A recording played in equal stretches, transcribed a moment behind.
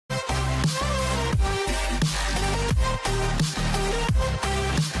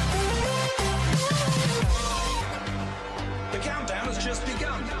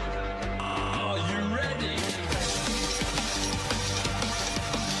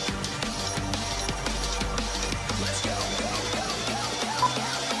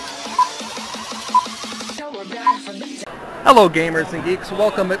Hello gamers and geeks,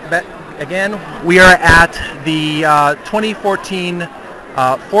 welcome back again. We are at the 2014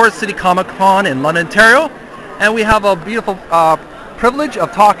 Forest City Comic Con in London, Ontario, and we have a beautiful privilege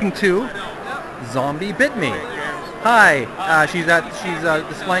of talking to Zombie Bit Me. Hi, she's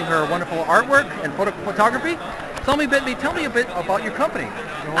displaying her wonderful artwork and photography. Zombie Bit Me, tell me a bit about your company.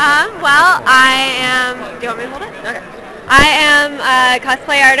 Well, I am, do you want me to hold it? Okay. I am a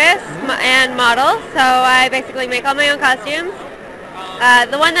cosplay artist and model, so I basically make all my own costumes.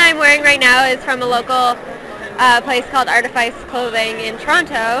 The one that I'm wearing right now is from a local place called Artifice Clothing in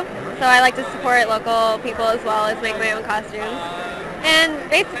Toronto, so I like to support local people as well as make my own costumes. And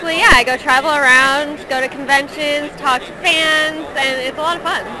basically, yeah, I go travel around, go to conventions, talk to fans, and it's a lot of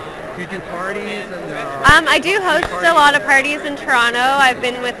fun. Do you do parties? I do host a lot of parties in Toronto. I've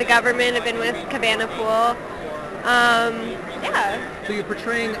been with the government, I've been with Cabana Pool. Yeah. So you're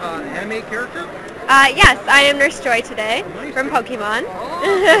portraying an anime character? Yes, I am Nurse Joy today from Pokemon.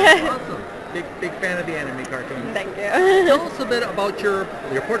 Oh, awesome. Big fan of the anime cartoons. Thank you. Tell us a bit about your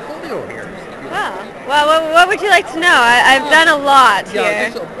portfolio here. Well, what would you like to know? I've done a lot here.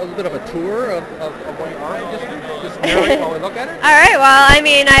 Yeah, just a little bit of a tour of what you are. Just narrate while we look at it. All right. Well, I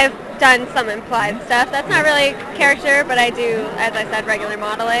mean, I've done some implied stuff. That's not really character, but I do, as I said, regular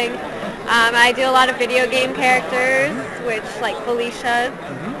modeling. I do a lot of video game characters, which like Felicia.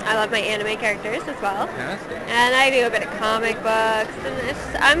 I love my anime characters as well. Fantastic. And I do a bit of comic books, and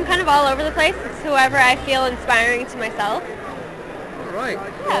I'm kind of all over the place. It's whoever I feel inspiring to myself. All right.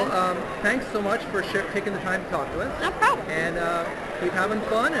 Yeah. Well, thanks so much for taking the time to talk to us. No problem. And keep having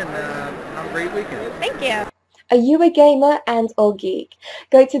fun, and have a great weekend. Thank you. Are you a gamer and/or geek?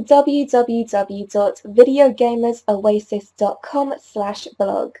 Go to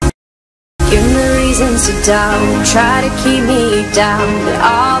www.videogamersoasis.com/blog. Give me reasons to doubt, try to keep me down, but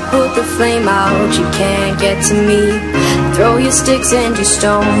I'll put the flame out, you can't get to me. Throw your sticks and your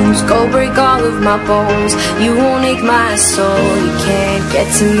stones, go break all of my bones, you won't ache my soul, you can't get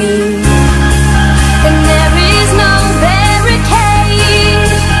to me.